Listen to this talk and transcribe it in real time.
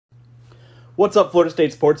What's up, Florida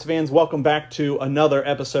State sports fans? Welcome back to another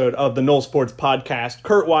episode of the NoleSports Podcast.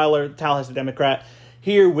 Curt, Weiler, Tallahassee Democrat,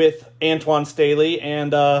 here with Antwan, Staley,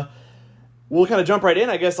 and we'll kind of jump right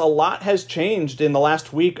in. I guess a lot has changed in the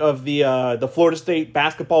last week of the Florida State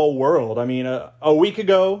basketball world. I mean, a week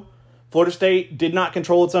ago, Florida State did not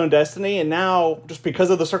control its own destiny, and now, just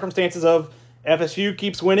because of the circumstances of FSU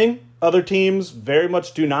keeps winning, other teams very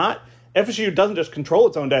much do not. FSU doesn't just control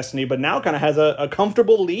its own destiny, but now kind of has a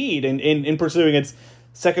comfortable lead in pursuing its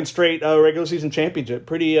second straight regular season championship.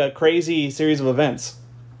 Pretty crazy series of events.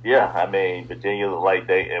 Yeah, I mean, Virginia, like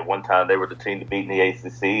at one time they were the team to beat in the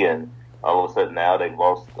ACC, and all of a sudden now they've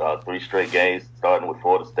lost 3 straight games, starting with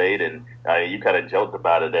Florida State, and you kind of joked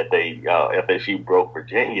about it that FSU broke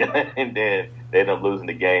Virginia, and then they ended up losing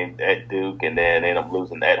the game at Duke, and then they ended up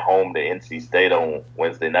losing at home to NC State on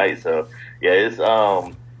Wednesday night. So yeah,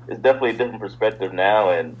 it's definitely a different perspective now,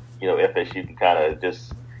 and FSU can kind of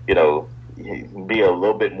just be a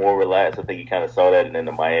little bit more relaxed. I think you kind of saw that in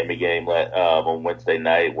the Miami game on Wednesday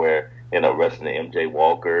night, where resting the MJ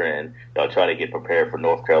Walker and trying to get prepared for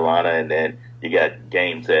North Carolina, and then you got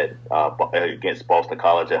games against Boston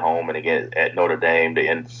College at home and again at Notre Dame to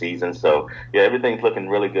end the season. So yeah, everything's looking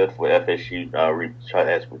really good for FSU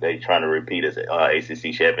as they trying to repeat as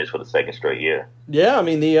ACC champions for the second straight year. Yeah, I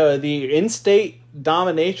mean the in-state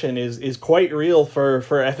domination is quite real for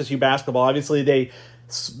FSU basketball. Obviously, they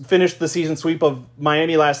finished the season sweep of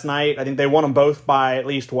Miami last night. I think they won them both by at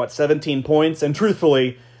least 17 points, and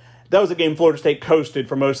truthfully, that was a game Florida State coasted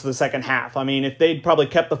for most of the second half. I mean, if they'd probably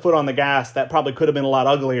kept the foot on the gas, that probably could have been a lot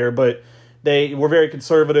uglier, but they were very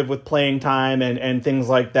conservative with playing time and things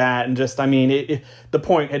like that. And just, I mean, the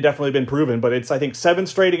point had definitely been proven, but it's, I think, 7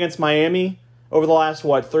 straight against Miami over the last,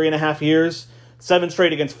 3.5 years, 7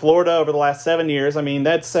 straight against Florida over the last 7 years. I mean,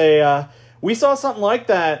 that's we saw something like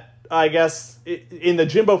that, I guess, in the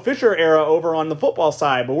Jimbo Fisher era over on the football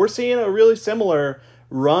side, but we're seeing a really similar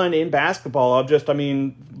run in basketball of just, I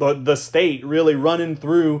mean, the state really running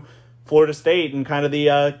through Florida State and kind of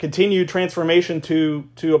the continued transformation to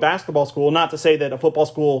a basketball school. Not to say that a football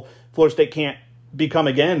school Florida State can't become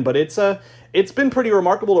again, but it's been pretty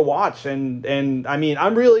remarkable to watch. And I mean,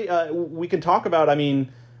 I'm really we can talk about, I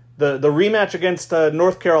mean, the rematch against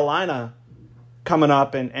North Carolina coming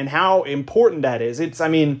up and how important that is.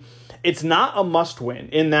 It's not a must-win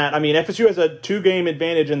in that, I mean, FSU has a 2-game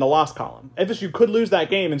advantage in the loss column. FSU could lose that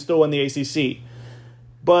game and still win the ACC.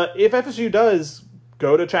 But if FSU does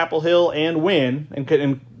go to Chapel Hill and win and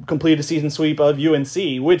complete a season sweep of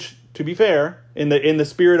UNC, which, to be fair, in the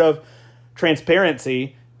spirit of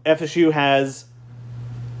transparency, FSU's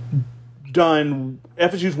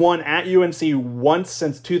won at UNC once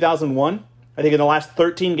since 2001. I think in the last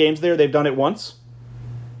 13 games there, they've done it once.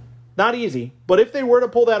 Not easy, but if they were to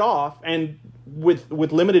pull that off, and with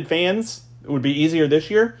limited fans, it would be easier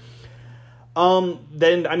this year,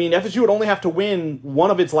 then, I mean, FSU would only have to win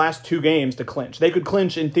one of its last 2 games to clinch. They could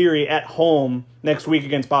clinch, in theory, at home next week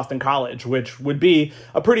against Boston College, which would be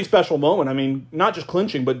a pretty special moment. I mean, not just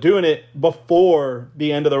clinching, but doing it before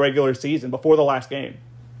the end of the regular season, before the last game.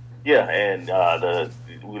 Yeah, and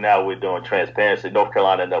now we're doing transparency. North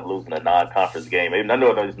Carolina ended up losing a non-conference game. I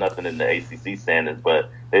know there's nothing in the ACC standings, but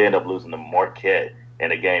they ended up losing to Marquette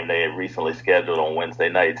in a game they had recently scheduled on Wednesday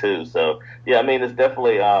night too. So yeah, I mean, it's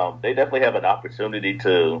definitely they definitely have an opportunity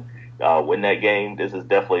to win that game. This is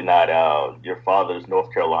definitely not your father's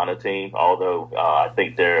North Carolina team, although I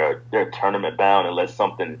think they're tournament bound unless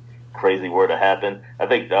something crazy were to happen. I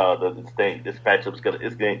think this matchup's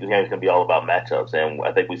this game's gonna be all about matchups, and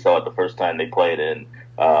I think we saw it the first time they played at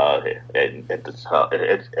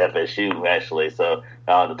FSU actually. So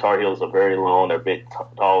the Tar Heels are very long. They're a big,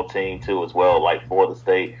 tall team too as well. Like Florida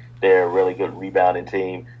State, they're a really good rebounding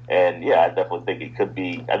team, and yeah, I definitely think it could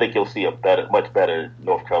be. I think you'll see a much better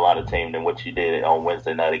North Carolina team than what you did on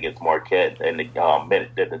Wednesday night against Marquette. And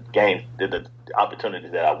the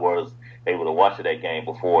opportunities that I was able to watch that game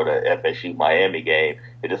before the FSU Miami game,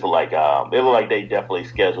 it just looked like they definitely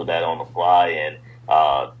scheduled that on the fly, and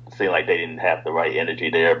seemed like they didn't have the right energy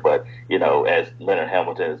there. But as Leonard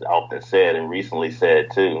Hamilton has often said and recently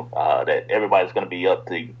said too, that everybody's going to be up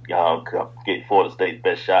to get Florida State's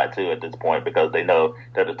best shot too at this point, because they know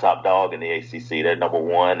they're the top dog in the ACC. They're number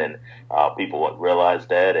 1, and people realize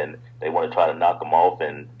that, and they want to try to knock them off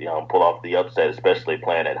and pull off the upset, especially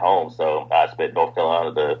playing at home. So I expect North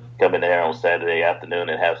Carolina to come in there on Saturday afternoon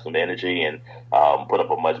and have some energy and put up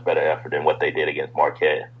a much better effort than what they did against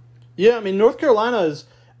Marquette. Yeah, I mean, North Carolina's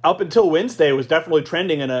up until Wednesday was definitely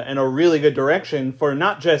trending in a really good direction for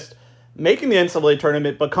not just making the NCAA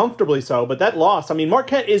tournament, but comfortably so. But that loss, I mean,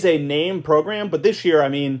 Marquette is a name program, but this year, I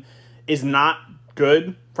mean, is not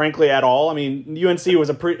good. frankly, at all. I mean, UNC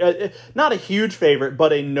was not a huge favorite,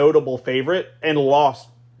 but a notable favorite, and lost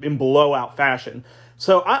in blowout fashion.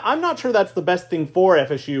 So I'm not sure that's the best thing for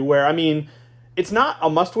FSU, where, I mean, it's not a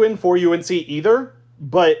must-win for UNC either,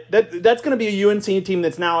 but that's going to be a UNC team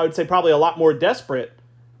that's now, I would say, probably a lot more desperate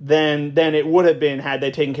than it would have been had they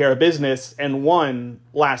taken care of business and won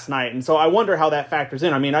last night. And so I wonder how that factors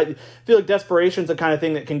in. I mean, I feel like desperation's the kind of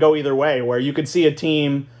thing that can go either way, where you could see a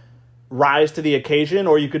team rise to the occasion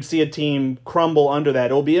or you could see a team crumble under that.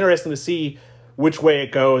 It'll be interesting to see which way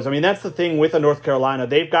it goes. I mean, that's the thing with North Carolina.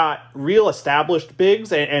 They've got real established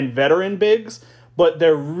bigs and veteran bigs, but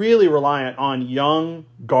they're really reliant on young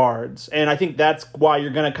guards. And I think that's why you're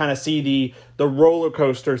going to kind of see the roller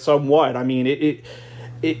coaster somewhat. I mean,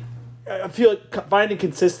 I feel like finding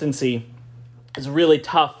consistency is really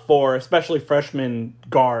tough for especially freshman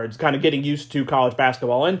guards, kind of getting used to college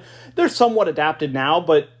basketball. And they're somewhat adapted now,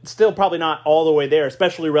 but still probably not all the way there,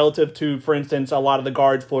 especially relative to, for instance, a lot of the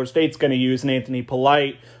guards Florida State's going to use, and Anthony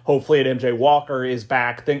Polite, hopefully at MJ Walker is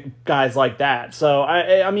back, guys like that. So,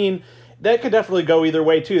 I mean, that could definitely go either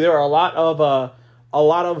way, too. There are a lot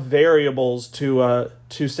of variables, to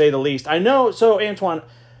say the least. I know, so, Antwan,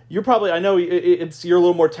 you're probably, I know you're a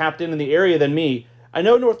little more tapped in the area than me. I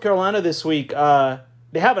know North Carolina this week,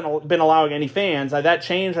 they haven't been allowing any fans. That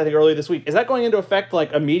changed, I think, earlier this week. Is that going into effect,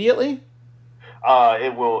 like, immediately?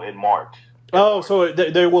 It will in March. So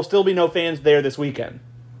there will still be no fans there this weekend.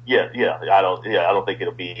 Yeah. I don't think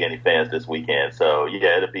it'll be any fans this weekend. So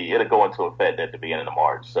yeah, it'll go into effect at the beginning of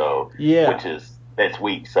March. So yeah, which is next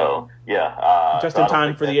week. So yeah, just in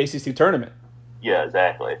time for the ACC tournament. Yeah,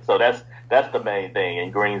 exactly. So that's the main thing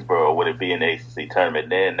in Greensboro. Would it be in the ACC tournament?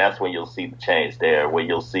 Then that's when you'll see the change there, where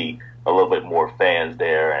you'll see a little bit more fans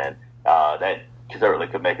there, and that certainly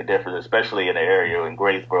could make a difference, especially in the area in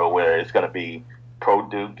Greensboro where it's going to be pro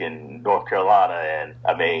Duke and North Carolina, and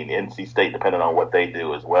I mean NC State, depending on what they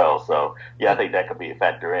do as well. So yeah, I think that could be a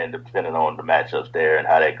factor in, depending on the matchups there and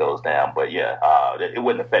how that goes down. But yeah, it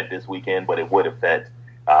wouldn't affect this weekend, but it would affect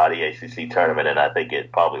the ACC tournament, and I think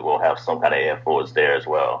it probably will have some kind of influence there as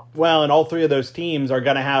well. Well, and all three of those teams are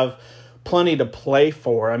going to have plenty to play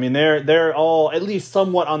for. I mean, they're all at least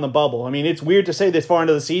somewhat on the bubble. I mean, it's weird to say this far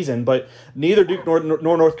into the season, but neither Duke nor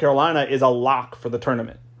North Carolina is a lock for the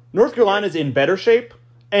tournament. North Carolina's in better shape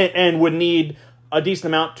and would need a decent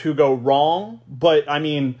amount to go wrong, but I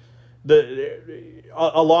mean,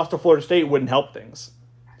 a loss to Florida State wouldn't help things.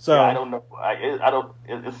 So yeah, I don't know.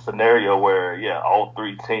 It's a scenario where all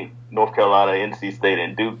three teams, North Carolina, NC State,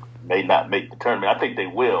 and Duke, may not make the tournament. I think they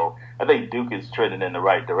will. I think Duke is trending in the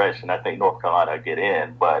right direction. I think North Carolina will get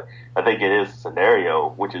in, but I think it is a scenario,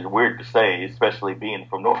 which is weird to say, especially being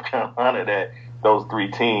from North Carolina, that those three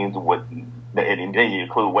teams would, and then you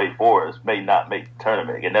include Wake Forest, may not make the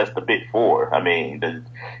tournament, and that's the Big Four. I mean,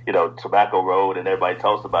 Tobacco Road, and everybody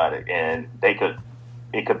talks about it, and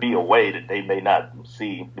it could be a way that they may not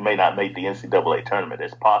make the NCAA tournament.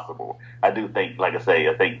 It's possible. I do think, like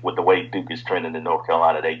I think with the way Duke is trending in North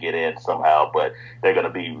Carolina, they get in somehow, but they're going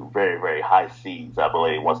to be very, very high seeds, I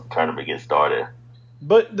believe, once the tournament gets started.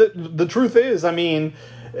 But the truth is, I mean,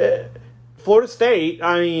 Florida State,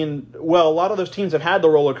 I mean, well, a lot of those teams have had the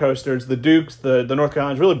roller coasters, the Dukes, the North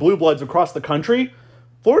Carolinas, really blue bloods across the country.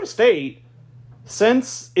 Florida State,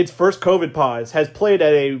 since its first COVID pause, has played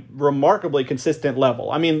at a remarkably consistent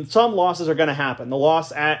level. I mean, some losses are going to happen. The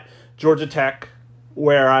loss at Georgia Tech,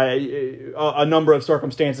 where a number of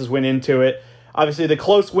circumstances went into it. Obviously, the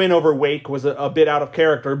close win over Wake was a bit out of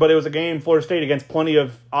character, but it was a game Florida State, against plenty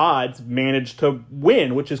of odds, managed to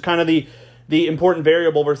win, which is kind of the important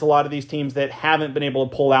variable versus a lot of these teams that haven't been able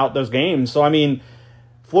to pull out those games. So, I mean,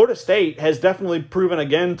 Florida State has definitely proven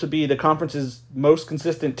again to be the conference's most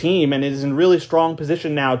consistent team and is in really strong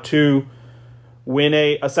position now to win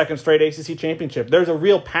a second straight ACC championship. There's a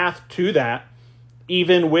real path to that,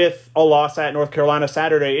 even with a loss at North Carolina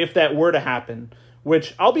Saturday, if that were to happen,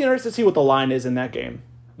 which I'll be interested to see what the line is in that game.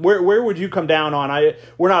 Where would you come down on?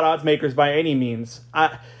 We're not odds makers by any means.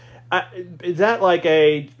 Is that like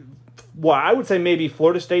I would say maybe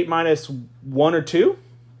Florida State minus 1 or 2?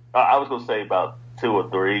 I was going to say about 2 or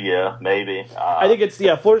 3, yeah, maybe. I think it's,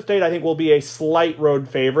 Florida State, I think, will be a slight road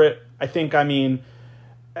favorite. I mean,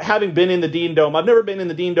 having been in the Dean Dome, I've never been in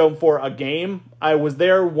the Dean Dome for a game. I was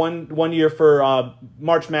there one year for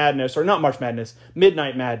March Madness, or not March Madness,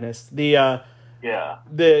 Midnight Madness. It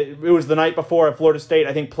was the night before Florida State,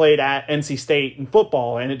 I think, played at NC State in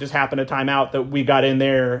football, and it just happened to time out that we got in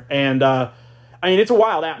there. And, I mean, it's a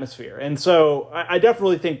wild atmosphere. And so I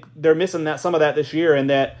definitely think they're missing some of that this year, and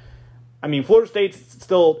that I mean, Florida State's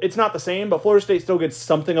still, it's not the same, but Florida State still gets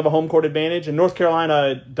something of a home court advantage, and North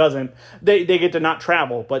Carolina doesn't. They get to not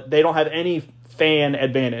travel, but they don't have any fan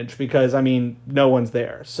advantage because, I mean, no one's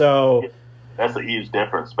there. So that's a huge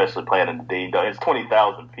difference, especially playing in the Dean Dome. It's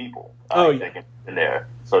 20,000 people in there.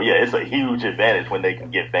 So, yeah, it's a huge advantage when they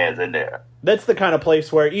can get fans in there. That's the kind of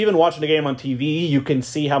place where even watching a game on TV, you can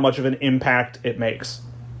see how much of an impact it makes.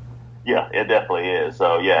 Yeah, it definitely is.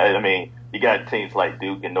 So, yeah, I mean, you got teams like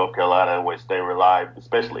Duke and North Carolina, which they rely,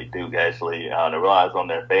 especially Duke, actually, that relies on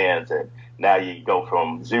their fans. And now you go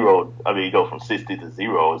from 60 to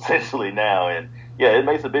 0, essentially now. And, yeah, it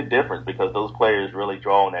makes a big difference because those players really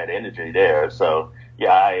draw on that energy there. So,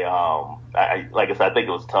 yeah, I like I said, I think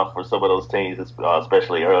it was tough for some of those teams,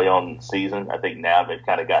 especially early on in the season. I think now they've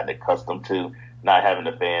kind of gotten accustomed to not having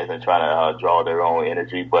the fans and trying to draw their own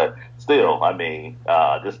energy. But still, I mean,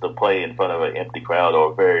 just to play in front of an empty crowd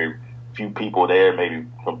or very few people there, maybe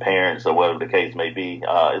some parents or whatever the case may be,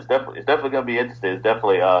 it's definitely going to be interesting. It's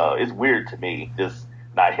definitely it's weird to me just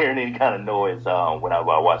not hearing any kind of noise when I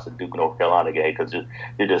watch the Duke North Carolina game because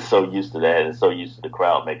you're just so used to that and so used to the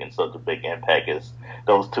crowd making such a big impact.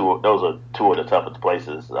 Those are two of the toughest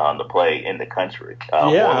places to play in the country.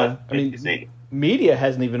 I mean, media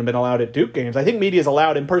hasn't even been allowed at Duke games. I think media is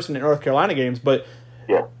allowed in person at North Carolina games, but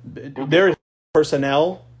there is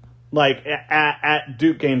personnel like at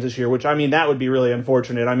Duke games this year, which, I mean, that would be really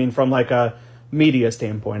unfortunate. I mean, from like a media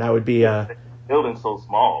standpoint, I would be the building's so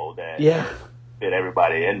small that fit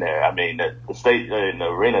everybody in there. I mean, the state in the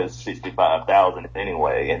arena is 65,000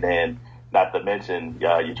 anyway, and then not to mention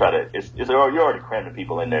you try to you're already cramming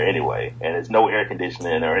people in there anyway, and there's no air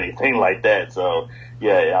conditioning or anything like that. So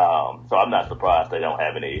so I'm not surprised they don't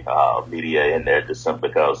have any media in there just simply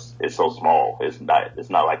because it's so small. It's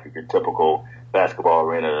not like your typical basketball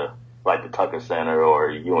arena like the Tucker Center or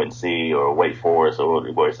UNC or Wake Forest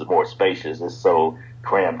or where it's more spacious. It's so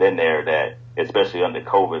crammed in there that, especially under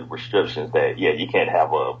COVID restrictions, that you can't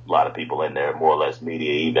have a lot of people in there, more or less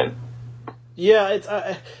media even. Yeah, it's.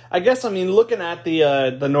 I guess, I mean, looking at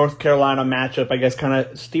the North Carolina matchup, I guess, kind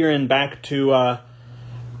of steering back to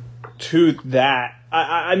that.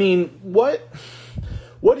 I mean, what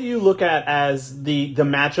do you look at as the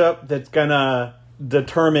matchup that's gonna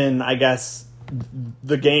determine, I guess,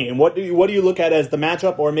 the game? What do you look at as the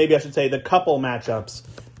matchup, or maybe I should say the couple matchups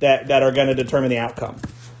that are going to determine the outcome?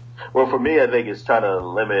 Well, for me, I think it's trying to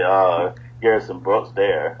limit Garrison Brooks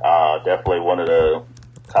there. Definitely one of the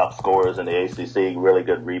top scorers in the ACC, really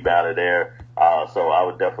good rebounder there. So I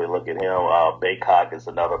would definitely look at him. Baycock is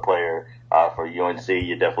another player for UNC.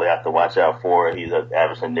 You definitely have to watch out for. He's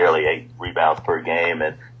averaging nearly 8 rebounds per game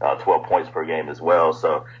and 12 points per game as well.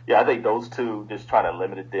 So, I think those two, just trying to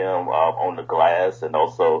limit them on the glass and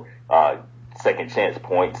also second chance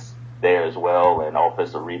points there as well and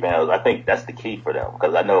offensive rebounds. I think that's the key for them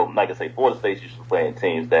because I know, like I say, Florida State's usually playing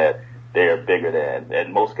teams that they're bigger than.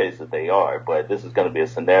 In most cases, they are. But this is going to be a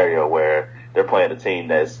scenario where they're playing a team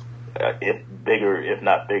that's if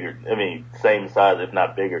not bigger, I mean, same size, if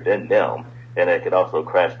not bigger than them. And it could also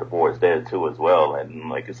crash the boards there, too, as well. And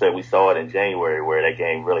like I said, we saw it in January where that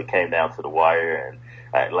game really came down to the wire.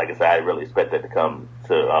 And like I said, I really expect that to come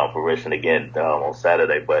to fruition again on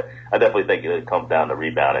Saturday. But I definitely think it comes down to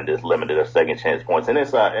rebound and just limited their second chance points. And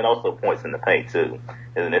and also points in the paint, too.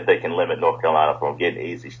 And if they can limit North Carolina from getting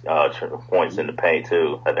easy points in the paint,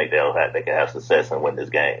 too, I think they can have success and win this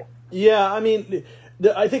game. Yeah, I mean,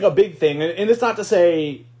 I think a big thing, and it's not to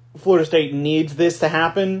say Florida State needs this to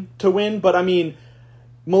happen to win, but I mean,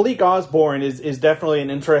 Malik Osborne is definitely an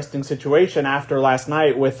interesting situation after last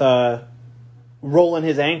night with rolling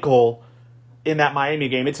his ankle in that Miami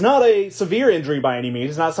game. It's not a severe injury by any means.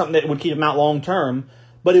 It's not something that would keep him out long term,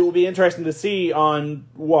 but it will be interesting to see on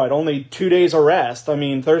only 2 days of rest. I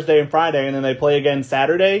mean, Thursday and Friday, and then they play again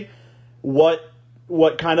Saturday. What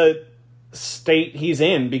kind of state he's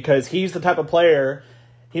in, because he's the type of player.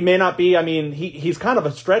 He may not be, I mean, he's kind of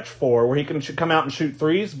a stretch four where he can come out and shoot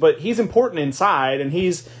threes, but he's important inside, and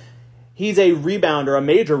he's a rebounder, a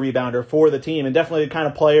major rebounder for the team, and definitely the kind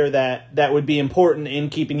of player that would be important in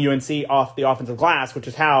keeping UNC off the offensive glass, which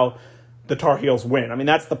is how the Tar Heels win. I mean,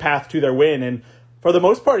 that's the path to their win, and for the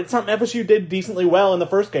most part, it's something FSU did decently well in the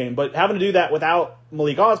first game, but having to do that without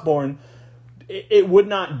Malik Osborne, it would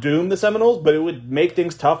not doom the Seminoles, but it would make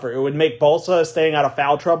things tougher. It would make Balsa staying out of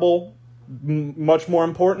foul trouble much more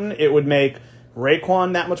important. It would make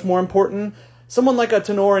Raekwon that much more important. Someone like a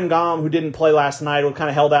Tenor Ngam who didn't play last night, who kind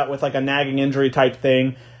of held out with like a nagging injury type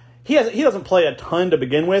thing. He doesn't play a ton to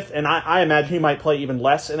begin with, and I imagine he might play even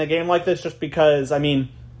less in a game like this just because, I mean,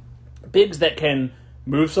 bigs that can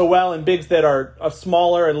move so well and bigs that are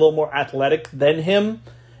smaller and a little more athletic than him,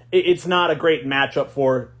 it's not a great matchup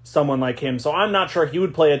for someone like him. So I'm not sure he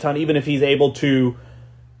would play a ton, even if he's able to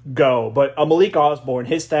go. But Malik Osborne,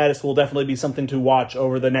 his status will definitely be something to watch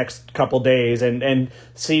over the next couple days and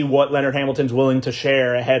see what Leonard Hamilton's willing to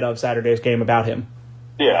share ahead of Saturday's game about him.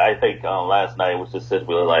 Yeah, I think last night was just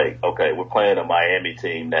simply like, okay, we're playing a Miami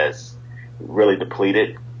team that's really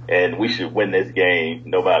depleted, and we should win this game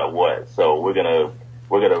no matter what. So we're gonna.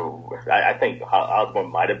 I think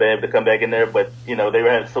Osborne might have been able to come back in there, but they were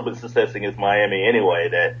having so much success against Miami anyway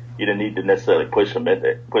that you didn't need to necessarily push them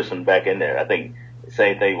back in there. I think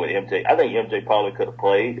same thing with MJ. I think MJ probably could have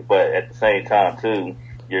played, but at the same time too,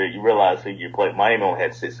 you realize who you play. Miami only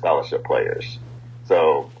had 6 scholarship players,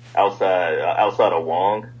 so outside of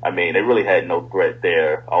Wong, I mean, they really had no threat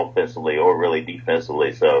there offensively or really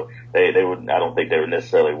defensively. So they would. I don't think they were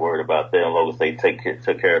necessarily worried about them as long as they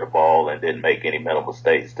took care of the ball and didn't make any mental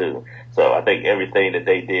mistakes too. So I think everything that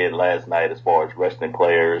they did last night, as far as resting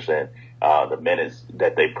players and the minutes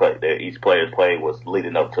that each player played, was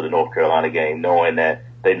leading up to the North Carolina game, knowing that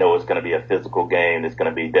they know it's going to be a physical game. It's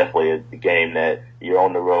going to be definitely a game that you're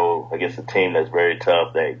on the road against a team that's very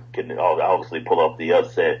tough. They can obviously pull off the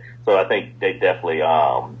upset. So I think they definitely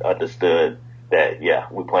understood that, yeah,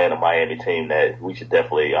 we're playing a Miami team that we should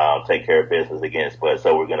definitely take care of business against. But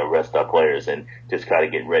so we're going to rest our players and just try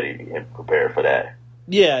to get ready and prepare for that.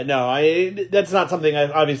 Yeah, no, that's not something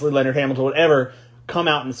obviously Leonard Hamilton would ever come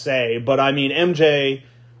out and say. But, I mean, MJ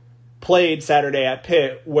played Saturday at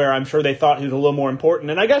Pitt, where I'm sure they thought he was a little more important.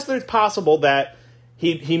 And I guess there's possible that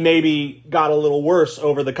he maybe got a little worse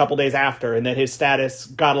over the couple days after, and that his status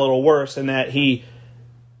got a little worse, and that he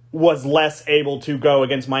was less able to go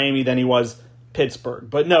against Miami than he was Pittsburgh.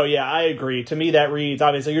 But no, yeah, I agree. To me, that reads,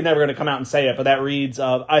 obviously, you're never going to come out and say it, but that reads,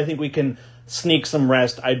 I think we can sneak some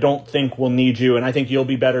rest. I don't think we'll need you, and I think you'll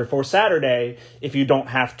be better for Saturday if you don't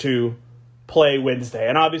have to play Wednesday.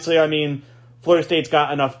 And obviously, I mean, Florida State's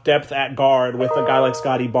got enough depth at guard with a guy like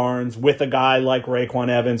Scotty Barnes, with a guy like Raekwon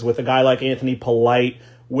Evans, with a guy like Anthony Polite,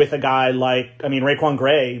 with a guy like, I mean, Raekwon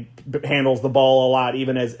Gray handles the ball a lot,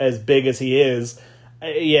 even as big as he is.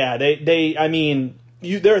 Yeah, I mean,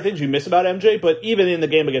 there are things you miss about MJ, but even in the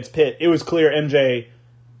game against Pitt, it was clear MJ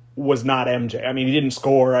was not MJ. I mean, he didn't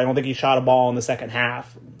score. I don't think he shot a ball in the second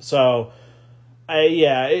half. So,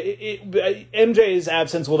 MJ's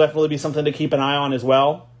absence will definitely be something to keep an eye on as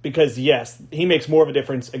well, because, yes, he makes more of a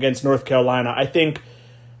difference against North Carolina. I think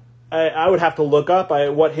I would have to look up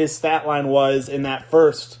what his stat line was in that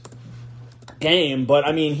first game, but,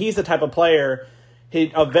 I mean, he's the type of player,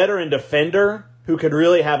 a veteran defender who could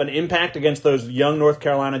really have an impact against those young North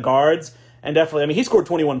Carolina guards, and definitely, I mean, he scored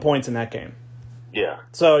 21 points in that game. Yeah.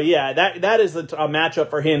 So, yeah, that is a matchup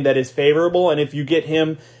for him that is favorable, and if you get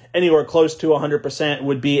him anywhere close to 100%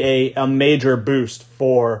 would be a major boost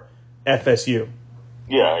for FSU.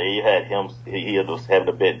 Yeah, he had him. He was having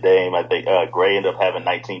a big game. I think Gray ended up having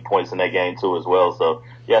 19 points in that game too, as well. So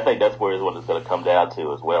yeah, I think that's where it's what it's going to come down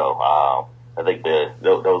to as well. I think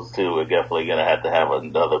those two are definitely going to have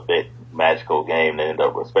another big magical game to end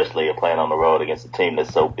up, especially playing on the road against a team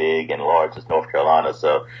that's so big and large as North Carolina.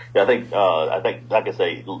 So yeah, I think like I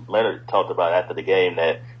say, Leonard talked about after the game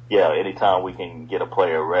that, yeah, anytime we can get a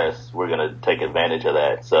player rest, we're going to take advantage of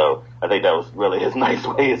that. So I think that was really his nice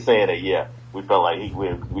way of saying it. Yeah, we felt like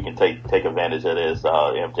we can take advantage of this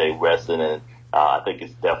MJ resting, and I think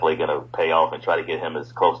it's definitely going to pay off and try to get him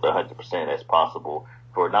as close to 100% as possible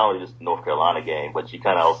for not only just the North Carolina game, but you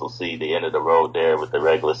kind of also see the end of the road there with the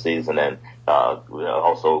regular season, and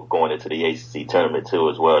also going into the ACC tournament too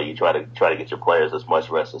as well. You try to get your players as much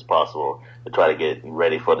rest as possible to try to get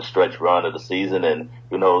ready for the stretch run of the season, and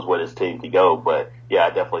who knows where this team can go. But yeah, I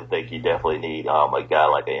definitely think you definitely need a guy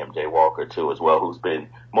like a MJ Walker too as well, who's been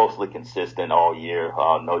mostly consistent all year.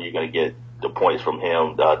 I know you're going to get the points from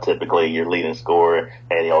him, typically your leading scorer,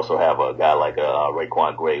 and you also have a guy like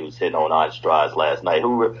Raekwon Gray who's hitting on 9 strides last night,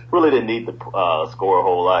 who really didn't need to score a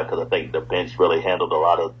whole lot, because I think the bench really handled a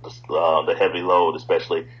lot of the heavy load,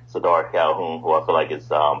 especially Sadar Calhoun, who I feel like has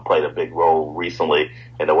played a big role recently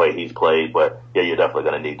in the way he's played. But yeah, you're definitely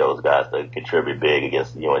going to need those guys to contribute big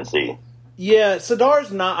against UNC. Yeah,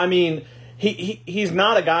 Sadar's not, I mean, He's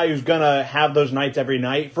not a guy who's going to have those nights every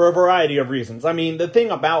night for a variety of reasons. I mean, the thing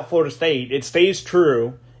about Florida State, it stays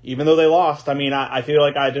true, even though they lost. I mean, I feel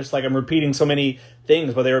like I'm repeating so many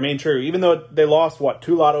things, but they remain true. Even though they lost,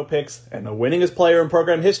 2 lotto picks and the winningest player in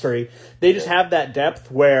program history, they just have that depth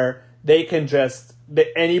where they can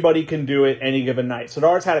anybody can do it any given night.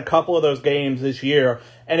 Sadar's had a couple of those games this year,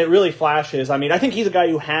 and it really flashes. I mean, I think he's a guy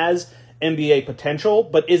who has NBA potential,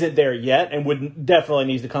 but isn't there yet, and definitely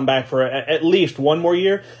needs to come back for at least one more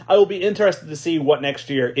year. I will be interested to see what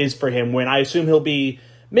next year is for him, when I assume he'll be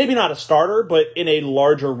maybe not a starter, but in a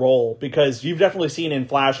larger role, because you've definitely seen in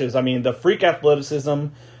flashes. I mean, the freak athleticism,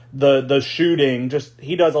 the shooting, just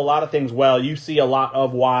he does a lot of things well. You see a lot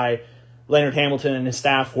of why Leonard Hamilton and his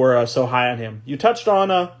staff were so high on him. You touched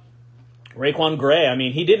on Raquan Gray. I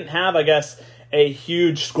mean, he didn't have, I guess, a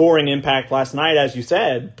huge scoring impact last night, as you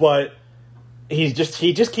said, but he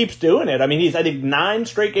just keeps doing it. I mean, he's, I think, 9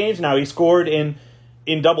 straight games now he scored in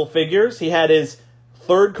double figures. He had his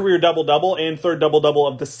third career double-double and third double-double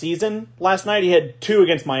of the season last night. He had 2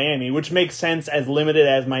 against Miami, which makes sense as limited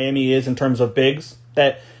as Miami is in terms of bigs,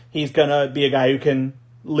 that he's going to be a guy who can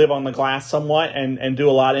live on the glass somewhat and do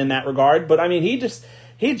a lot in that regard. But, I mean, he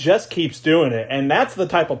just keeps doing it, and that's the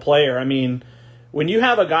type of player. I mean, when you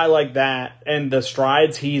have a guy like that and the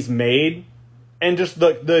strides he's made and just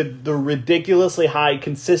the ridiculously high,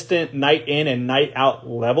 consistent night in and night out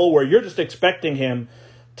level where you're just expecting him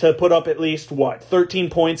to put up at least, 13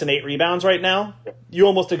 points and 8 rebounds right now? You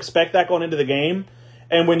almost expect that going into the game.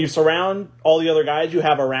 And when you surround all the other guys you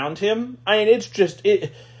have around him, I mean, it's just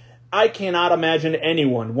I cannot imagine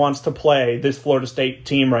anyone wants to play this Florida State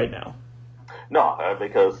team right now. No,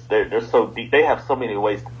 because they're so deep. They have so many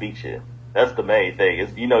ways to beat you. That's the main thing.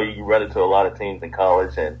 Is you run into a lot of teams in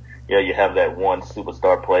college, and you have that one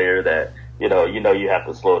superstar player that you have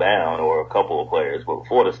to slow down, or a couple of players. But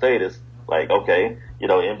Florida State is like, okay,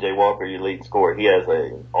 MJ Walker, your lead scorer, he has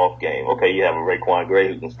an off game. Okay, you have a Raquan Gray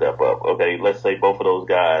who can step up. Okay, let's say both of those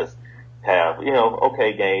guys have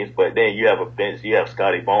okay games, but then you have a bench. You have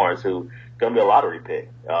Scotty Barnes, who going to be a lottery pick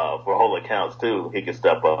for whole accounts too. He can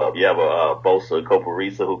step up. You have a Bosa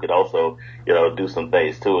Coparisa who could also do some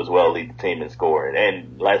things too as well, lead the team in scoring.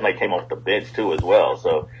 And last night came off the bench too as well.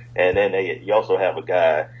 So and then you also have a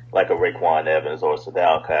guy like a Raquan Evans or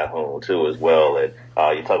Sadal Calhoun too as well. And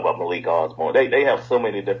you talk about Malik Osborne. They have so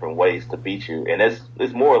many different ways to beat you, and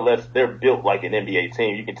it's more or less they're built like an NBA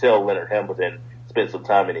team. You can tell Leonard Hamilton spent some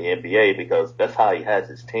time in the NBA because that's how he has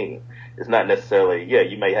his team. It's not necessarily,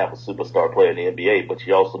 you may have a superstar player in the NBA, but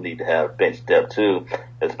you also need to have bench depth too,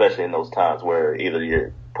 especially in those times where either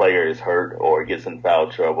your player is hurt or gets in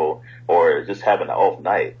foul trouble or just having an off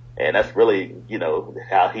night. And that's really,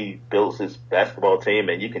 how he builds his basketball team,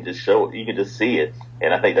 and you can just see it.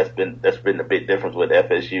 And I think that's been a big difference with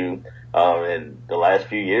FSU in the last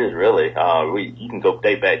few years, really. You can go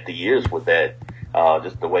date back to years with that.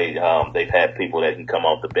 Just the way they've had people that can come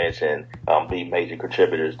off the bench and be major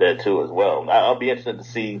contributors there too as well. I'll be interested to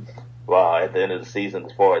see at the end of the season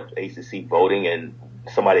as far as ACC voting, and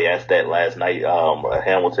somebody asked that last night,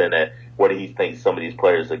 Hamilton, that where do he think some of these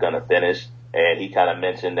players are going to finish, and he kind of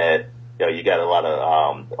mentioned that you got a lot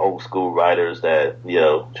of old school writers that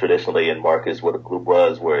traditionally in Marcus, where the group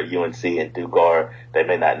was, where UNC and Duke are, they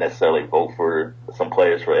may not necessarily vote for some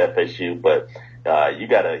players for FSU, but you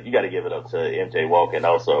gotta give it up to MJ Walker and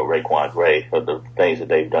also Raquan Gray for the things that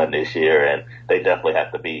they've done this year, and they definitely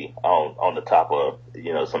have to be on the top of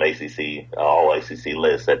some ACC all ACC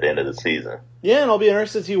lists at the end of the season. Yeah, and I'll be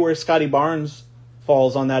interested to see where Scotty Barnes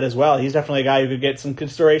falls on that as well. He's definitely a guy who could get some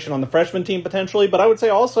consideration on the freshman team potentially, but I would say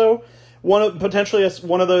also one of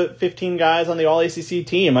the 15 guys on the All ACC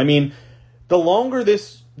team. I mean, the longer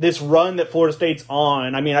this run that Florida State's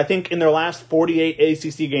on, I mean, I think in their last 48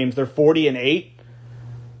 ACC games, they're 40-8.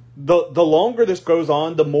 The longer this goes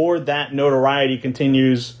on, the more that notoriety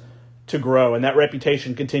continues to grow and that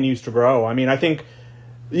reputation continues to grow. I mean, I think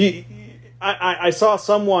I saw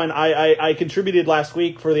someone, I contributed last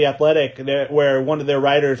week for The Athletic where one of their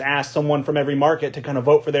writers asked someone from every market to kind of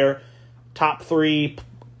vote for their top 3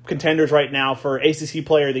 contenders right now for ACC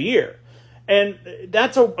Player of the Year. And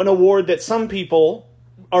that's an award that some people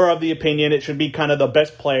are of the opinion it should be kind of the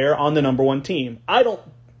best player on the number 1 team. I don't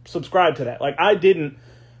subscribe to that. Like, I didn't,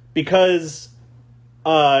 because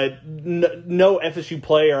no FSU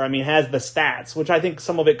player, I mean, has the stats, which I think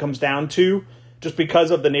some of it comes down to just because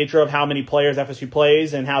of the nature of how many players FSU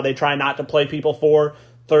plays and how they try not to play people for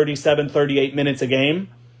 37, 38 minutes a game.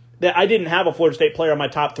 That I didn't have a Florida State player on my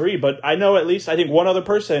top 3, but I know at least I think one other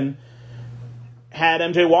person had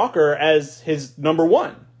MJ Walker as his number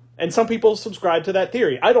 1. And some people subscribe to that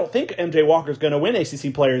theory. I don't think MJ Walker's going to win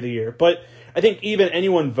ACC Player of the Year, but I think even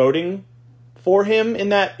anyone voting for him in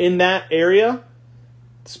that area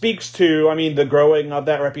speaks to, I mean, the growing of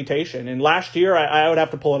that reputation. And last year, I would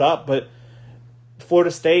have to pull it up, but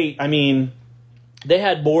Florida State, I mean, they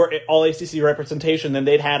had more All-ACC representation than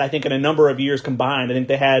they'd had, I think, in a number of years combined. I think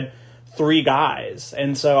they had 3 guys.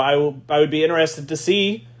 And so I would be interested to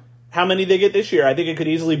see how many they get this year. I think it could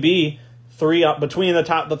easily be 3 up between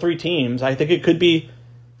the 3 teams. I think it could be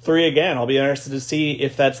 3 again. I'll be interested to see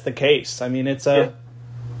if that's the case. I mean, it's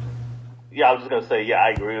Yeah, I was just gonna say, yeah,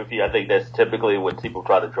 I agree with you. I think that's typically what people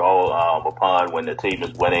try to draw upon when the team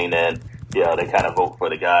is winning, and yeah, they kind of vote for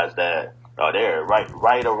the guys that are there,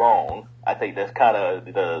 right or wrong. I think that's kind of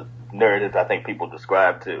the narrative I think people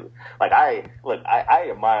describe to. Like, I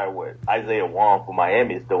admire what Isaiah Wong for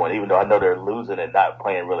Miami is doing, even though I know they're losing and not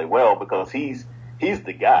playing really well, because he's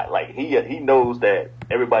the guy. Like, he knows that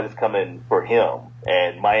everybody's coming for him,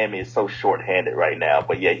 and Miami is so short-handed right now,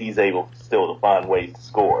 but yet he's able still to find ways to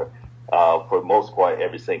score for the most part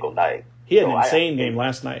every single night. He had an insane game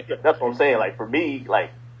last night. That's what I'm saying. Like, for me,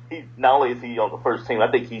 like, he not only is he on the first team,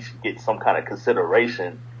 I think he should get some kind of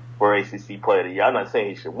consideration for ACC Player of the Year. I'm not saying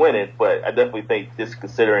he should win it, but I definitely think, just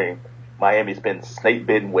considering Miami's been snake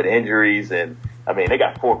bitten with injuries, and I mean, they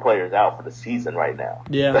got 4 players out for the season right now.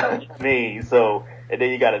 Yeah. I mean, so, and then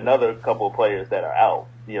you got another couple of players that are out,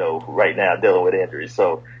 right now dealing with injuries.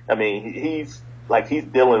 So, I mean, he's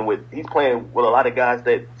playing with a lot of guys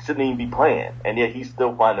that shouldn't even be playing, and yet he's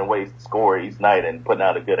still finding ways to score each night and putting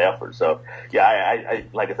out a good effort. So, yeah, I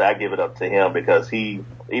like I said, I give it up to him, because he,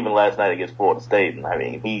 even last night against Florida State, and I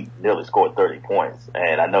mean, he nearly scored 30 points.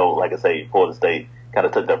 And I know, like I say, Florida State kind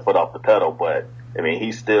of took their foot off the pedal, but I mean,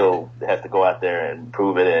 he still has to go out there and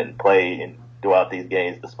prove it and play and throughout these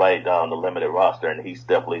games despite the limited roster, and he's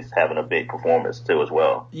definitely having a big performance too as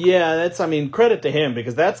well. Yeah, credit to him,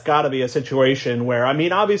 because that's got to be a situation where, I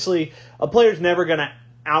mean, obviously a player's never going to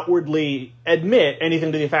outwardly admit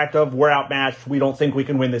anything to the effect of, we're outmatched, we don't think we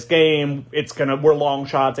can win this game, we're long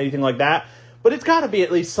shots, anything like that. But it's got to be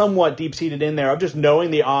at least somewhat deep-seated in there of just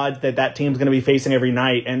knowing the odds that team's going to be facing every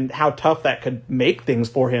night and how tough that could make things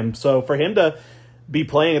for him. So for him to be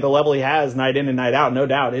playing at the level he has night in and night out, no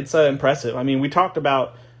doubt, it's impressive. I mean, we talked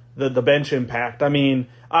about the bench impact. I mean,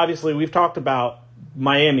 obviously we've talked about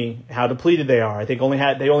Miami, how depleted they are. I think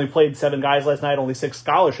they only played 7 guys last night, only 6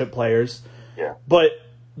 scholarship players. Yeah. But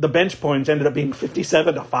the bench points ended up being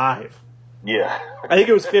 57-5. Yeah. I think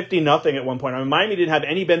it was 50-0 at one point. I mean, Miami didn't have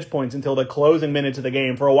any bench points until the closing minutes of the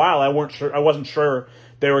game. For a while, I wasn't sure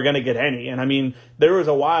they were going to get any. And I mean, there was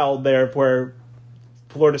a while there where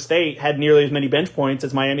Florida State had nearly as many bench points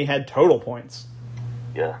as Miami had total points.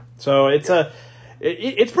 Yeah. So it's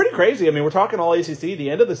pretty crazy. I mean, we're talking all ACC. The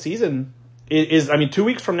end of the season is 2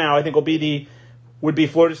 weeks from now, I think would be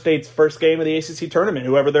Florida State's first game of the ACC tournament,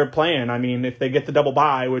 whoever they're playing. I mean, if they get the double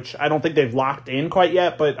bye, which I don't think they've locked in quite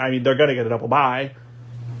yet, but I mean, they're going to get a double bye.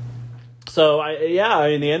 So the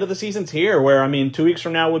end of the season's here, where, I mean, 2 weeks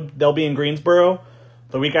from now they'll be in Greensboro.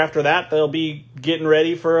 The week after that, they'll be getting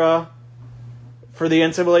ready for the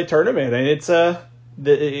NCAA tournament, and it's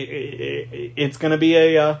going to be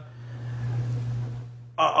a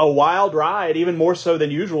wild ride, even more so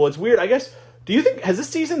than usual. It's weird, I guess. Do you think, has this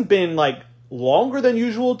season been like longer than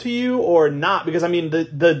usual to you or not? Because I mean,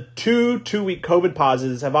 the 2-week COVID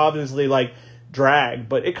pauses have obviously like dragged,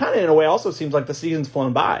 but it kind of in a way also seems like the season's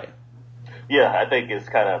flown by. Yeah, I think it's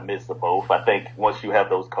kind of a mix of both. I think once you have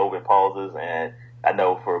those COVID pauses, and I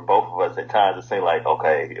know for both of us at times it seems like,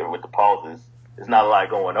 okay, with the pauses, there's not a lot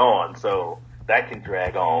going on, so that can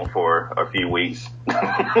drag on for a few weeks.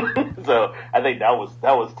 So I think that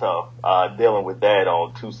was tough, dealing with that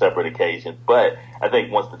on 2 separate occasions. But I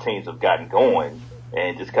think once the teams have gotten going,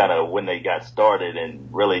 and just kind of when they got started in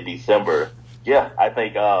really December, yeah, I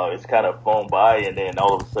think it's kind of flown by, and then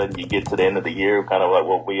all of a sudden you get to the end of the year, kind of like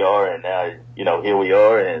what we are, and now, here we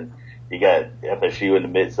are, and you got FSU in the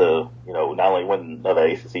midst of, not only winning another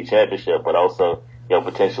ACC championship, but also,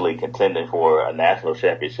 potentially contending for a national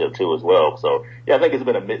championship too as well. So, yeah, I think it's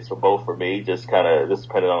been a mix for both for me, just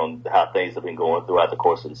depending on how things have been going throughout the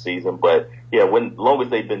course of the season. But, yeah, long as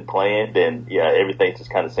they've been playing, then, yeah, everything just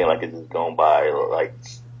kind of seemed like it's just gone by,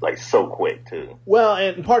 like so quick too. Well,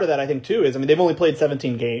 and part of that I think too is, I mean, they've only played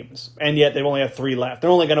 17 games, and yet they've only have 3 left. They're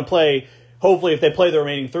only going to play, hopefully if they play the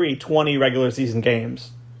remaining 3, 20 regular season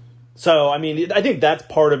games. So, I mean, I think that's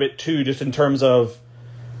part of it too, just in terms of,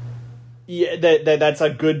 yeah, that's a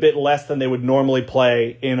good bit less than they would normally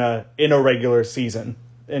play in a regular season.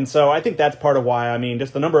 And so I think that's part of why, I mean,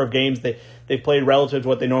 just the number of games they've played relative to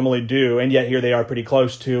what they normally do, and yet here they are pretty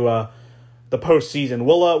close to the postseason.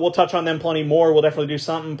 We'll touch on them plenty more. We'll definitely do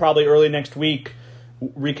something probably early next week,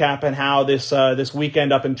 recapping how this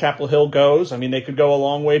weekend up in Chapel Hill goes. I mean, they could go a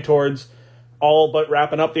long way towards all but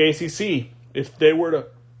wrapping up the ACC if they were to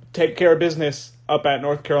take care of business up at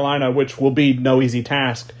North Carolina, which will be no easy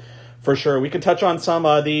task for sure. We can touch on some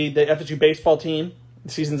the FSU baseball team.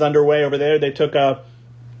 The season's underway over there. They took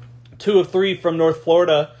 2 of 3 from North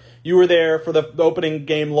Florida. You were there for the opening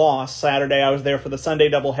game loss Saturday. I was there for the Sunday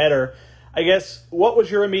doubleheader. I guess, what was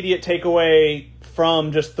your immediate takeaway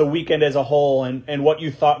from just the weekend as a whole, and what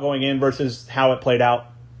you thought going in versus how it played out?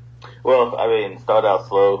 Well, I mean, start out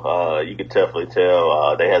slow. You could definitely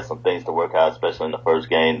tell they had some things to work out, especially in the first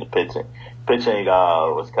game. The pitching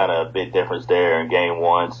was kind of a big difference there in game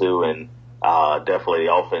 1, too, and definitely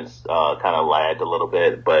the offense kind of lagged a little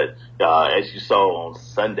bit. But as you saw on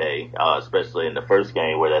Sunday, especially in the first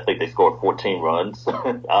game, where I think they scored 14 runs.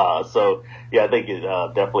 So, yeah, I think it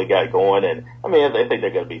definitely got going. And, I mean, I think they're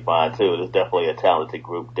going to be fine, too. There's definitely a talented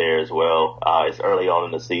group there as well. It's early on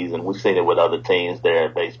in the season. We've seen it with other teams there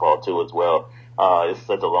in baseball, too, as well. It's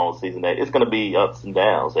such a long season that it's going to be ups and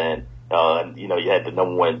downs. And you know, you had the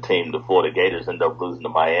number 1 team, the Florida Gators, end up losing to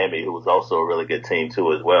Miami, who was also a really good team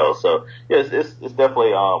too as well. So yeah, it's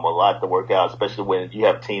definitely a lot to work out, especially when you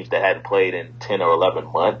have teams that hadn't played in 10 or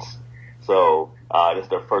 11 months. So it's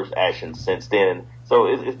their first action since then. So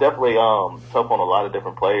it's definitely tough on a lot of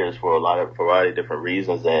different players for a variety of different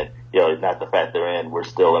reasons. And you know, not to factor in we're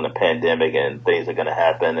still in a pandemic and things are going to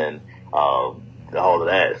happen and all of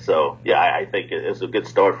that. So, yeah, I think it's a good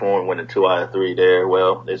start for them, winning 2 out of 3 there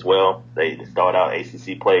as well. They start out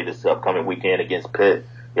ACC play this upcoming weekend against Pitt.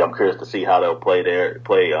 Yeah, I'm curious to see how they'll play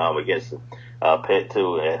against Pitt,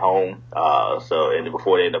 too, at home. And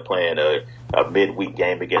before they end up playing a midweek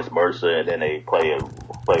game against Mercer, and then they play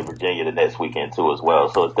Virginia the next weekend, too, as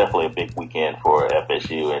well. So it's definitely a big weekend for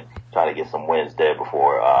FSU and trying to get some wins there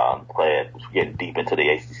before getting deep into the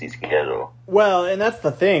ACC schedule. Well, and that's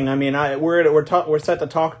the thing. I mean, we're set to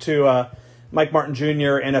talk to Mike Martin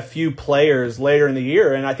Jr. and a few players later in the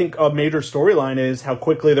year, and I think a major storyline is how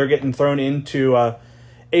quickly they're getting thrown into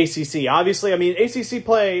ACC. Obviously, I mean, ACC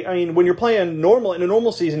play. I mean, when you're playing in a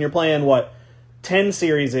normal season, you're playing 10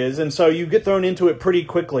 series is, and so you get thrown into it pretty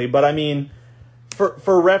quickly. But I mean,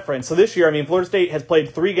 for reference, so this year, I mean, Florida State has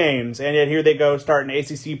played 3 games, and yet here they go starting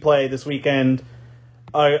ACC play this weekend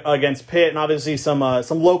against Pitt, and obviously some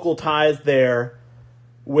local ties there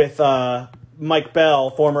with Mike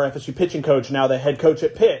Bell, former FSU pitching coach, now the head coach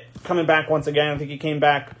at Pitt, coming back once again. I think he came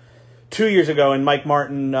back 2 years ago, and Mike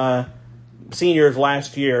Martin seniors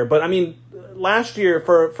last year. But I mean, last year,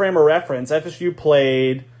 for frame of reference, FSU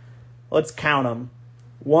played, let's count them,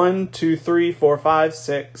 1, 2, 3, 4, 5,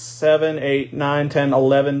 6, 7, 8, 9, 10,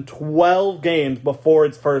 11, 12 games before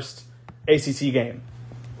its first ACC game.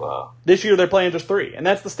 Wow. This year they're playing just 3, and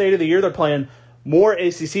that's the state of the year. They're playing more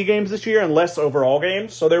ACC games this year and less overall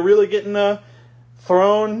games, so they're really getting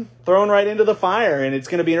thrown right into the fire, and it's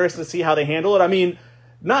going to be interesting to see how they handle it. I mean,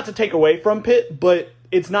 not to take away from Pitt, but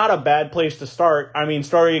it's not a bad place to start. I mean,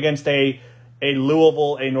 starting against a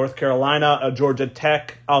Louisville, a North Carolina, a Georgia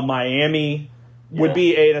Tech, a Miami would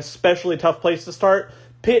be an especially tough place to start.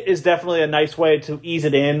 Pitt is definitely a nice way to ease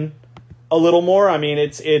it in a little more. I mean,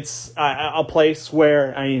 it's a place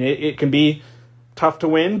where, I mean, it can be tough to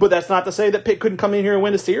win, but that's not to say that Pitt couldn't come in here and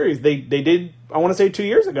win a series. They did, I want to say 2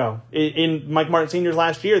 years ago. In Mike Martin Sr.'s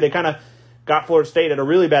last year, they kind of got Florida State at a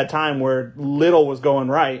really bad time where little was going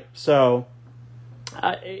right. So,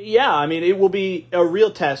 yeah, I mean, it will be a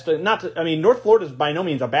real test. North Florida is by no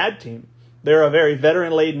means a bad team. They're a very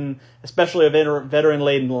veteran-laden, especially a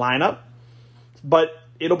veteran-laden lineup. But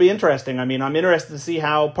it'll be interesting. I mean, I'm interested to see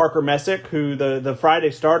how Parker Messick, who the Friday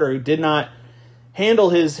starter, who did not handle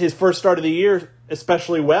his first start of the year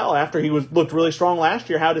especially well after he looked really strong last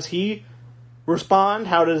year. How does he respond?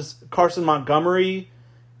 How does Carson Montgomery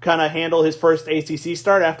kind of handle his first ACC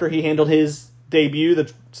start after he handled his debut,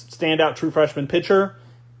 the standout true freshman pitcher?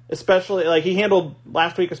 Especially, like, he handled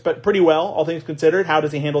last week pretty well, all things considered. How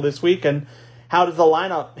does he handle this week? And how does the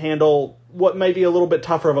lineup handle what may be a little bit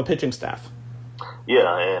tougher of a pitching staff?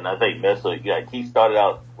 Yeah, and I think Messick, he started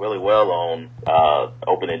out really well on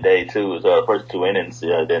opening day, too. His first 2 innings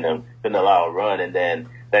didn't allow a run. And then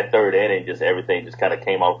that 3rd inning, everything just kind of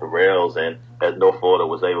came off the rails. And as North Florida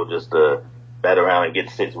was able just to bat around and get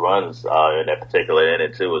 6 runs in that particular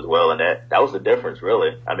inning, too, as well. And that was the difference,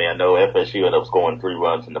 really. I mean, I know FSU ended up scoring 3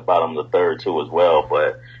 runs in the bottom of the 3rd, too, as well.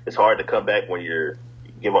 But it's hard to come back when you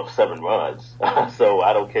give up 7 runs. So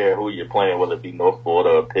I don't care who you're playing, whether it be North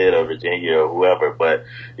Florida or Pitt or Virginia or whoever. But,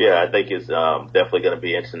 yeah, I think it's definitely going to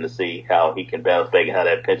be interesting to see how he can bounce back and how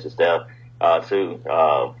that pitching staff, too,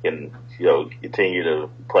 can, continue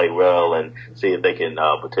to play well and see if they can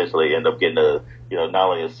potentially end up getting not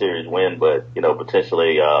only a series win, but,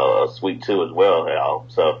 potentially a sweep too as well.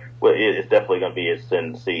 So it's definitely going to be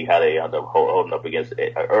interesting to see how they end up holding up against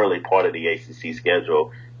an early part of the ACC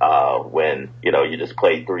schedule when, you just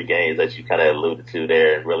played 3 games that you kind of alluded to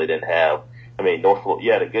there and really didn't have. I mean, North Florida,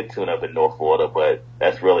 you had a good tune-up in North Florida, but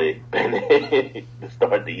that's really been the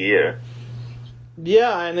start of the year.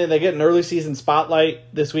 Yeah, and then they get an early season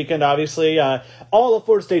spotlight this weekend, obviously. All of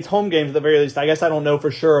Florida State's home games, at the very least, I guess I don't know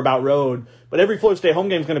for sure about road, but every Florida State home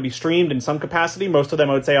game is going to be streamed in some capacity. Most of them,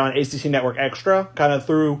 I would say, on ACC Network Extra, kind of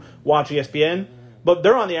through Watch ESPN. But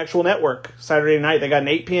they're on the actual network Saturday night. They got an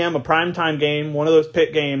 8 p.m., a primetime game, one of those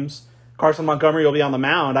pit games. Carson Montgomery will be on the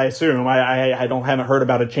mound, I assume. I haven't heard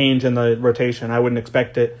about a change in the rotation. I wouldn't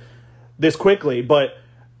expect it this quickly. But,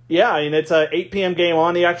 yeah, I mean, it's a 8 p.m. game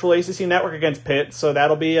on the actual ACC network against Pitt. So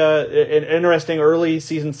that'll be an interesting early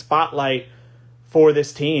season spotlight for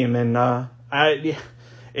this team. And they're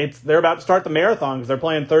about to start the marathon because they're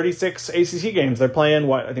playing 36 ACC games. They're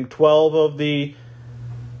playing, I think 12 of the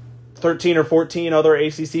 13 or 14 other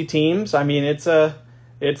ACC teams. I mean, it's a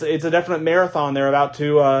definite marathon they're about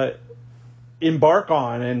to embark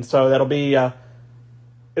on, and so that'll be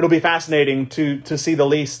it'll be fascinating to see the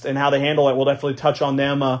least and how they handle it. We'll definitely touch on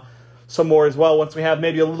them some more as well once we have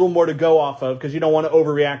maybe a little more to go off of, because you don't want to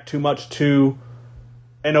overreact too much to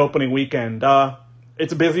an opening weekend.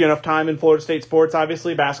 It's a busy enough time in Florida State sports,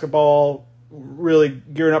 obviously. Basketball really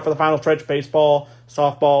gearing up for the final stretch, baseball,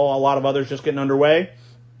 softball, a lot of others just getting underway.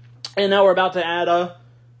 And now we're about to add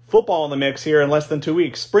football in the mix here in less than 2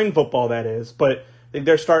 weeks. Spring football, that is. But I think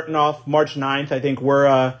they're starting off March 9th. I think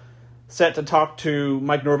we're set to talk to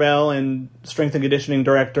Mike Norvell and strength and conditioning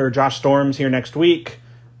director Josh Storms here next week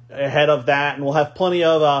ahead of that. And we'll have plenty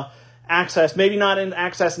of access, maybe not in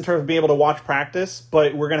access in terms of being able to watch practice,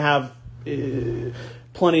 but we're going to have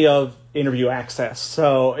plenty of interview access.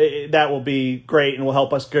 So that will be great and will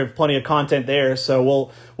help us give plenty of content there.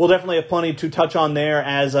 So we'll definitely have plenty to touch on there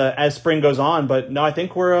as spring goes on. But no, I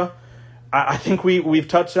think we've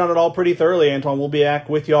touched on it all pretty thoroughly, Antwan. We'll be back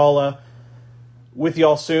with y'all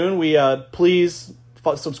soon. Please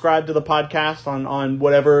subscribe to the podcast on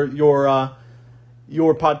whatever your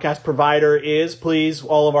podcast provider is. Please,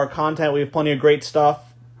 all of our content. We have plenty of great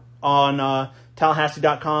stuff on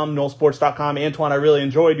Tallahassee.com, NoleSports.com. Antwan, I really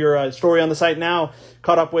enjoyed your story on the site now.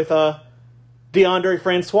 Caught up with DeAndre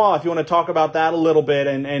Francois, if you want to talk about that a little bit.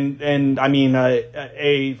 And I mean,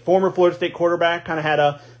 a former Florida State quarterback kind of had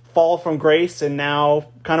a fall from grace and now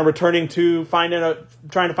kind of returning to trying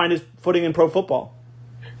to find his footing in pro football.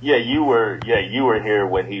 Yeah, you were here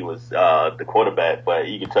when he was the quarterback, but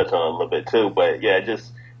you can touch on it a little bit too. But yeah,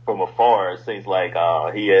 just from afar, it seems like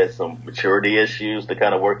he has some maturity issues to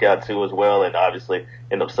kind of work out too as well, and obviously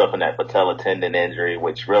ended up suffering that patella tendon injury,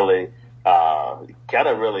 which really kind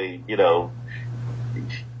of really,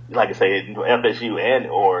 like I say, FSU and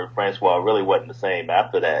or Francois really wasn't the same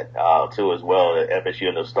after that too as well. FSU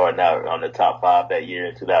ended up starting out on the top 5 that year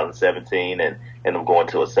in 2017 and ended up going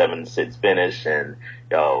to a 7-6 finish. And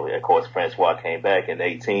of course, Francois came back in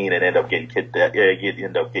 18 and ended up getting kicked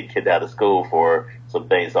out of school for some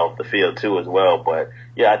things off the field too as well. But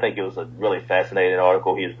yeah, I think it was a really fascinating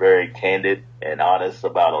article. He was very candid and honest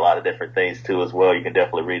about a lot of different things too as well. You can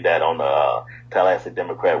definitely read that on the Tallahassee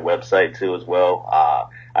Democrat website too as well.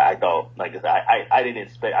 I thought, like I didn't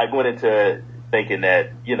expect. I went into thinking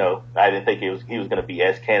that I didn't think he was going to be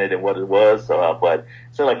as candid in what it was. But it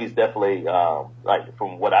seemed like he's definitely like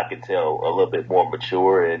from what I could tell a little bit more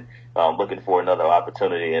mature and looking for another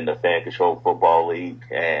opportunity in the fan controlled football league.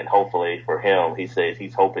 And hopefully for him, he says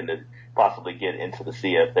he's hoping to possibly get into the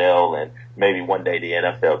CFL and maybe one day the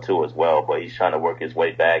NFL too as well. But he's trying to work his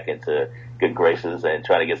way back into good graces and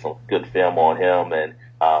trying to get some good film on him. And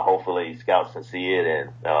hopefully scouts can see it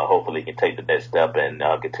and hopefully he can take the next step and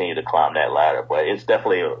continue to climb that ladder. But it's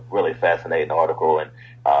definitely a really fascinating article and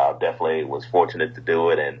definitely was fortunate to do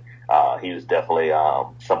it. And he was definitely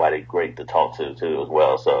somebody great to talk to too as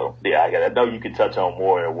well. So yeah, I know you can touch on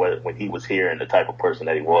more when he was here and the type of person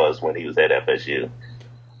that he was when he was at FSU.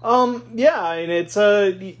 Yeah, and it's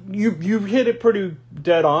you hit it pretty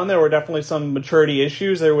dead on. There were definitely some maturity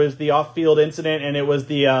issues. There was the off-field incident, and it was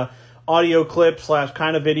the audio clip /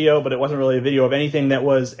 kind of video, but it wasn't really a video of anything that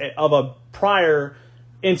was of a prior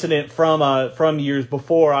incident from years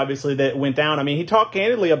before, obviously, that went down. I mean, he talked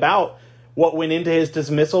candidly about what went into his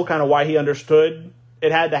dismissal, kind of why he understood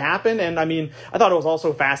it had to happen, and I mean, I thought it was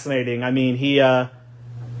also fascinating. I mean, he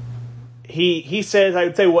says, I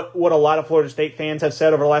would say what a lot of Florida State fans have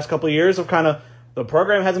said over the last couple of years of kind of the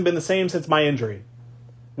program hasn't been the same since my injury,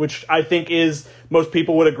 which I think is most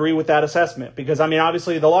people would agree with that assessment because, I mean,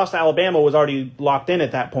 obviously the loss to Alabama was already locked in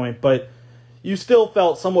at that point, but you still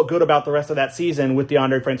felt somewhat good about the rest of that season with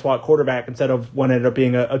DeAndre Francois at quarterback instead of what ended up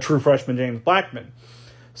being a true freshman James Blackman.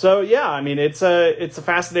 So, yeah, I mean, it's a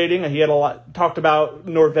fascinating. He had talked about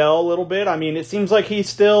Norvell a little bit. I mean, it seems like he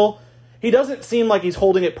doesn't seem like he's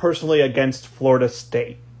holding it personally against Florida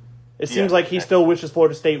State. It seems like he still wishes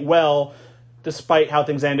Florida State well, despite how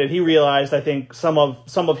things ended, he realized, I think, some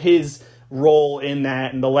of his role in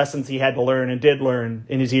that and the lessons he had to learn and did learn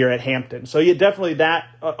in his year at Hampton. So yeah, definitely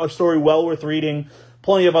a story well worth reading.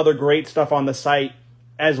 Plenty of other great stuff on the site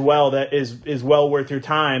as well that is well worth your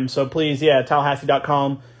time. So please,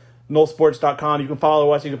 Tallahassee.com, NoleSports.com. You can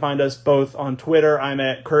follow us. You can find us both on Twitter. I'm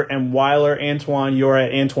at Curt M. Weiler. Antwan, you're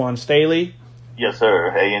at Antwan Staley. Yes,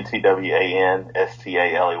 sir. ANTWANSTALEY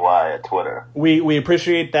at Twitter. We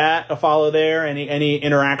appreciate that. A follow there. Any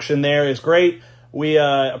interaction there is great. We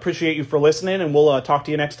appreciate you for listening, and we'll talk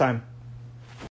to you next time.